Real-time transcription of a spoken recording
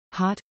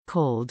Hot,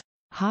 cold.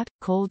 Hot,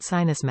 cold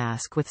sinus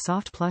mask with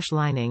soft plush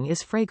lining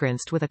is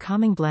fragranced with a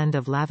calming blend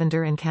of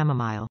lavender and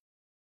chamomile.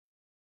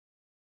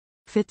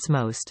 Fits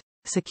most.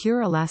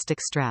 Secure elastic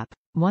strap.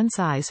 One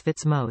size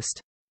fits most.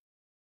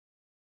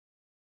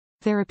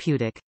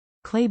 Therapeutic.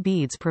 Clay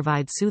beads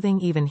provide soothing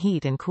even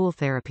heat and cool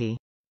therapy.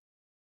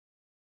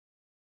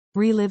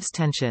 Relieves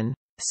tension.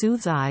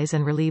 Soothes eyes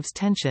and relieves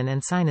tension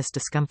and sinus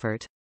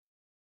discomfort.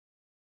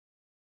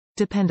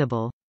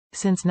 Dependable.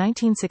 Since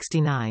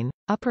 1969,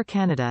 Upper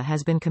Canada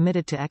has been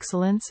committed to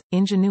excellence,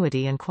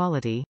 ingenuity and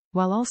quality,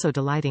 while also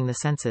delighting the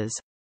senses.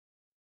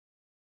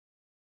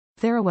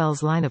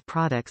 Therawell's line of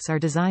products are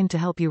designed to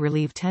help you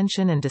relieve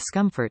tension and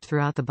discomfort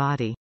throughout the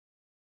body.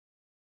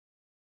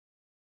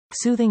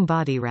 Soothing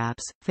body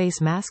wraps,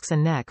 face masks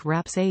and neck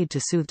wraps aid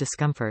to soothe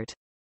discomfort.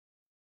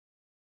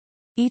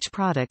 Each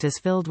product is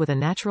filled with a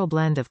natural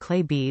blend of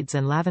clay beads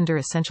and lavender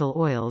essential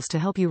oils to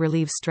help you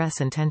relieve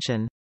stress and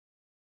tension.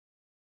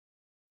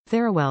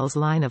 Therawell's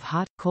line of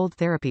hot, cold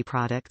therapy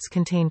products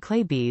contain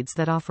clay beads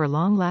that offer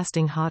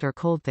long-lasting hot or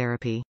cold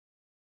therapy.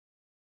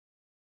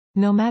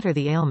 No matter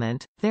the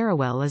ailment,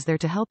 Therawell is there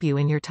to help you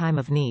in your time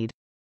of need.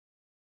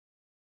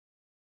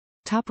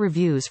 Top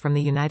reviews from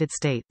the United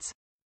States.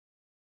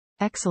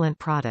 Excellent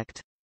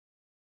product.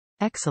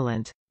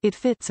 Excellent. It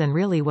fits and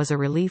really was a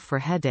relief for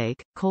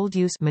headache, cold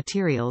use,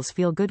 materials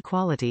feel good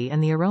quality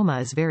and the aroma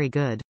is very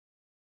good.